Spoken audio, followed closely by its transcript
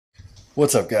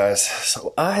What's up, guys?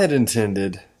 So I had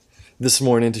intended this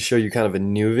morning to show you kind of a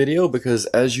new video because,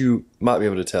 as you might be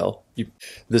able to tell,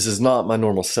 this is not my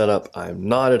normal setup. I'm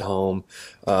not at home.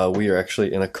 We are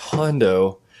actually in a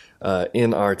condo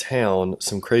in our town.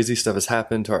 Some crazy stuff has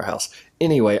happened to our house.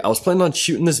 Anyway, I was planning on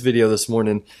shooting this video this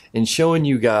morning and showing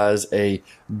you guys a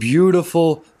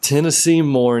beautiful Tennessee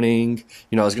morning.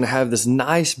 You know, I was going to have this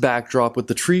nice backdrop with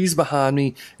the trees behind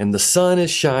me and the sun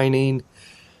is shining.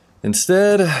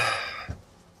 Instead,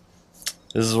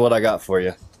 this is what I got for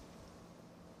you.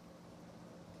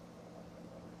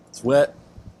 It's wet.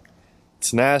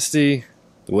 It's nasty.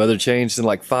 The weather changed in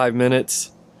like 5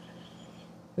 minutes.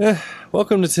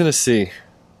 Welcome to Tennessee.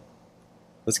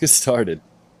 Let's get started.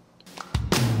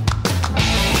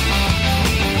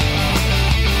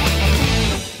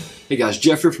 Hey guys,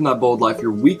 Jeff here from That Bold Life,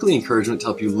 your weekly encouragement to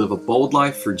help you live a bold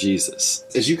life for Jesus.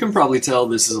 As you can probably tell,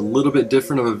 this is a little bit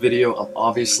different of a video. I'm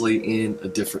obviously in a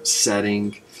different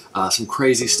setting. Some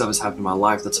crazy stuff has happened in my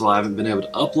life. That's why I haven't been able to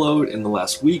upload in the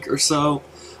last week or so.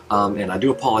 And I do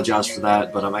apologize for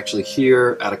that, but I'm actually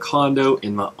here at a condo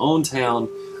in my own town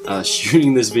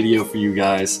shooting this video for you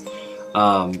guys.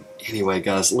 Anyway,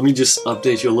 guys, let me just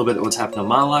update you a little bit on what's happened in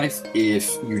my life.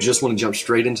 If you just want to jump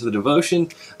straight into the devotion,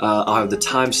 I'll have the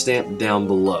timestamp down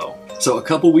below. So a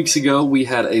couple weeks ago, we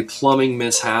had a plumbing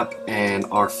mishap and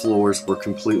our floors were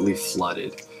completely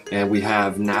flooded. And we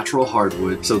have natural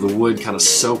hardwood, so the wood kind of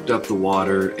soaked up the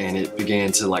water and it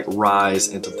began to like rise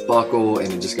and to buckle,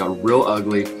 and it just got real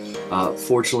ugly.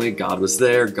 Fortunately, God was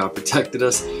there, God protected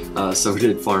us, so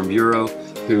did Farm Bureau,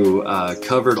 who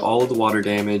covered all of the water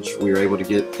damage. We were able to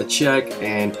get a check,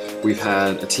 and we've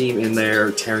had a team in there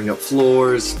tearing up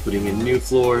floors, putting in new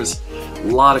floors. A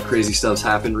lot of crazy stuff's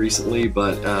happened recently,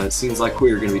 but it seems like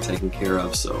we're going to be taken care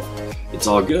of, so it's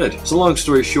all good. So long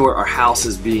story short, our house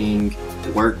is being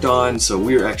worked on, so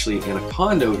we're actually in a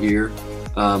condo here,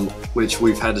 which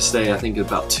we've had to stay, I think,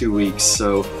 about 2 weeks,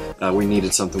 so we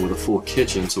needed something with a full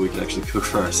kitchen so we could actually cook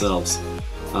for ourselves.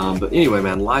 But anyway,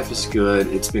 man, life is good.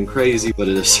 It's been crazy, but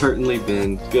it has certainly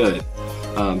been good.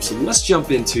 So let's jump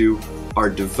into our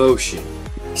devotion.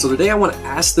 So today I want to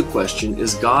ask the question,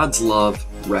 is God's love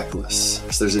reckless?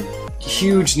 So there's a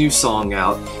huge new song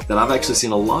out that I've actually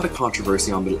seen a lot of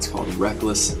controversy on, but it's called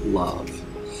Reckless Love.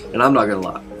 And I'm not gonna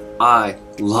lie, I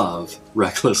love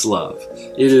Reckless Love.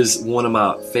 It is one of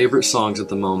my favorite songs at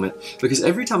the moment because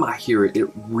every time I hear it, it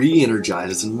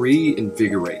re-energizes and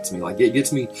reinvigorates me. Like, it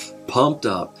gets me pumped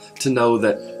up to know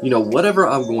that, you know, whatever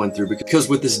I'm going through, because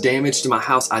with this damage to my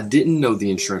house, I didn't know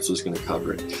the insurance was going to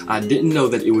cover it. I didn't know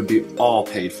that it would be all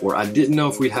paid for. I didn't know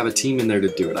if we'd have a team in there to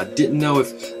do it. I didn't know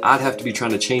if I'd have to be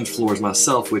trying to change floors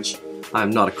myself, which I'm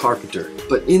not a carpenter.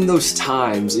 But in those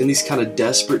times, in these kind of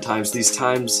desperate times, these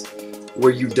times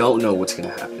where you don't know what's going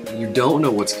to happen, you don't know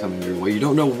what's coming your way, you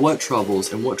don't know what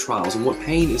troubles and what trials and what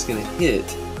pain is going to hit,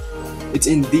 it's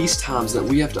in these times that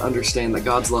we have to understand that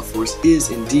God's love for us is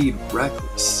indeed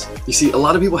reckless. You see, a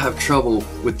lot of people have trouble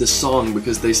with this song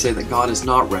because they say that God is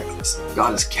not reckless,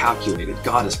 God is calculated,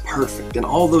 God is perfect, and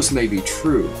all those may be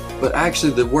true, but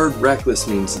actually the word reckless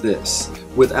means this: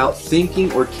 without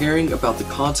thinking or caring about the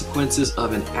consequences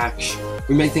of an action.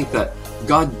 We may think that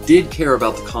God did care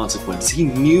about the consequences. He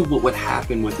knew what would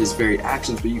happen with his very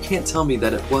actions, but you can't tell me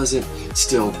that it wasn't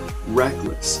still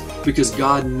reckless, because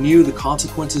God knew the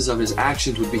consequences of his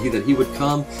actions would be that he would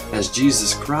come as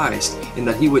Jesus Christ and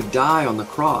that he would die on the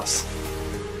cross.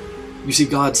 You see,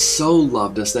 God so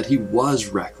loved us that he was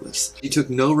reckless. He took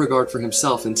no regard for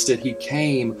himself. Instead, he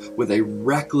came with a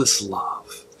reckless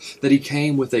love, that he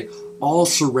came with a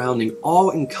all-surrounding,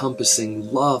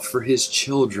 all-encompassing love for his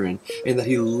children, and that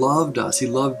he loved us, he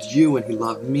loved you, and he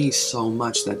loved me so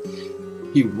much that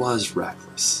he was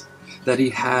reckless. That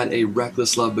he had a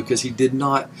reckless love because he did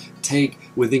not take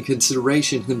within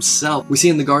consideration himself. We see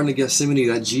in the Garden of Gethsemane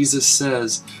that Jesus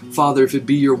says, "Father, if it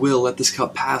be your will, let this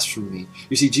cup pass from me."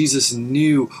 You see, Jesus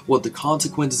knew what the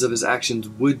consequences of his actions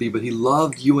would be, but he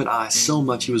loved you and I so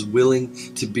much he was willing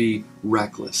to be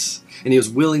reckless. And he was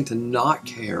willing to not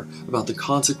care about the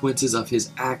consequences of his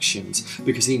actions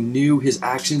because he knew his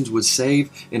actions would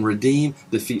save and redeem,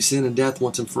 defeat sin and death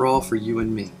once and for all for you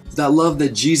and me. That love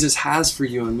that Jesus has for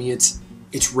you and me,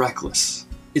 it's reckless.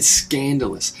 It's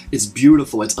scandalous. It's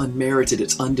beautiful. It's unmerited.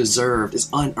 It's undeserved. It's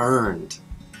unearned.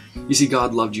 You see,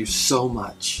 God loved you so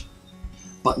much,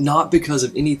 but not because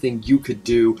of anything you could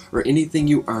do or anything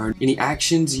you earned, any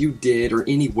actions you did or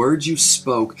any words you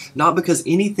spoke, not because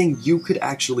anything you could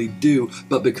actually do,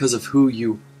 but because of who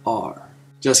you are.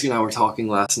 Jessica and I were talking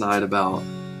last night about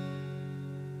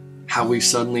how we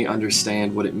suddenly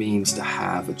understand what it means to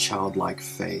have a childlike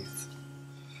faith.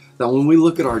 That when we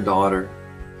look at our daughter,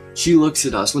 She looks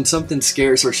at us. When something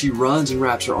scares her, she runs and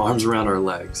wraps her arms around our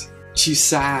legs. She's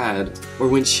sad, or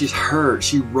when she's hurt,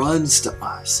 she runs to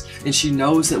us, and she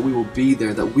knows that we will be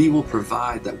there, that we will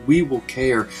provide, that we will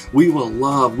care, we will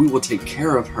love, we will take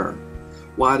care of her.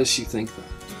 Why does she think that?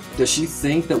 Does she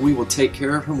think that we will take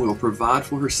care of her, we will provide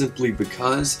for her simply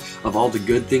because of all the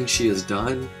good things she has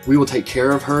done? We will take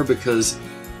care of her because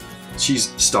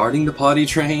she's starting the potty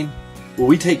train? Will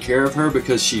we take care of her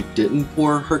because she didn't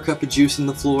pour her cup of juice in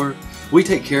the floor? Will we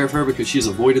take care of her because she's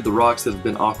avoided the rocks that have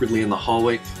been awkwardly in the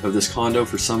hallway of this condo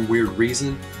for some weird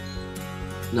reason?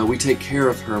 No, we take care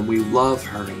of her and we love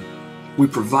her. And we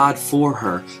provide for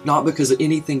her, not because of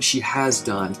anything she has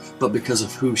done, but because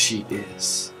of who she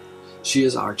is. She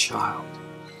is our child.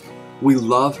 We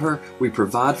love her, we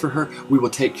provide for her, we will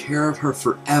take care of her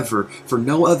forever for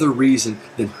no other reason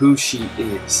than who she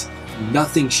is.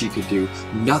 Nothing she could do,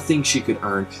 nothing she could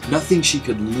earn, nothing she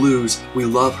could lose. We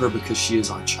love her because she is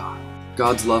our child.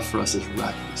 God's love for us is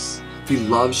reckless. He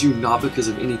loves you not because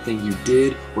of anything you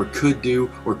did or could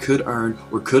do or could earn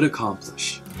or could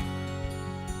accomplish.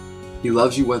 He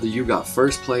loves you whether you got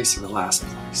first place or last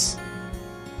place,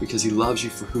 because He loves you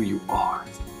for who you are,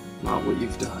 not what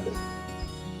you've done.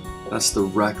 That's the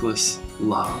reckless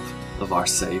love of our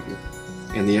Savior.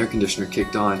 And the air conditioner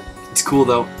kicked on. It's cool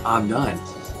though, I'm done.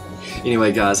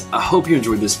 Anyway guys, I hope you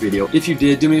enjoyed this video. If you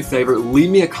did, do me a favor, leave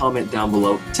me a comment down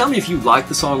below. Tell me if you like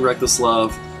the song Reckless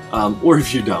Love, or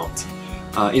if you don't.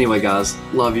 Anyway guys,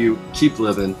 love you, keep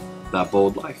living that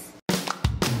bold life.